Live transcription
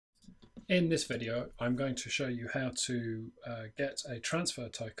In this video, I'm going to show you how to get a transfer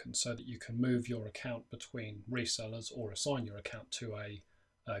token so that you can move your account between resellers or assign your account to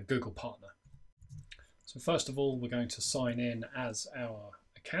a Google partner. So first of all, we're going to sign in as our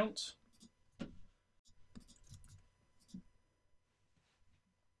account.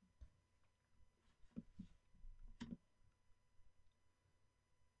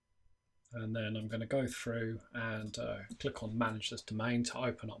 And then I'm going to go through and click on Manage this domain to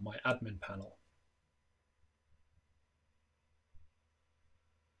open up my admin panel.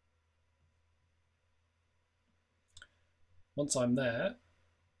 Once I'm there,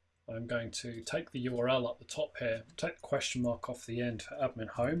 I'm going to take the URL up the top here, take the question mark off the end for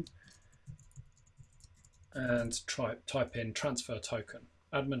admin home, and type in transfer token,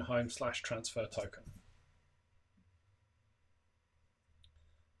 admin home / transfer token.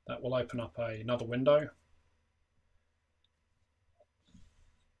 That will open up another window,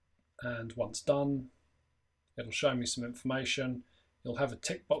 and once done, it'll show me some information. You'll have a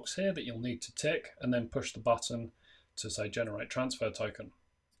tick box here that you'll need to tick, and then push the button to say generate transfer token.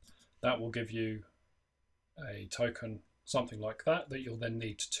 That will give you a token, something like that, that you'll then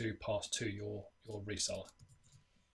need to pass to your reseller.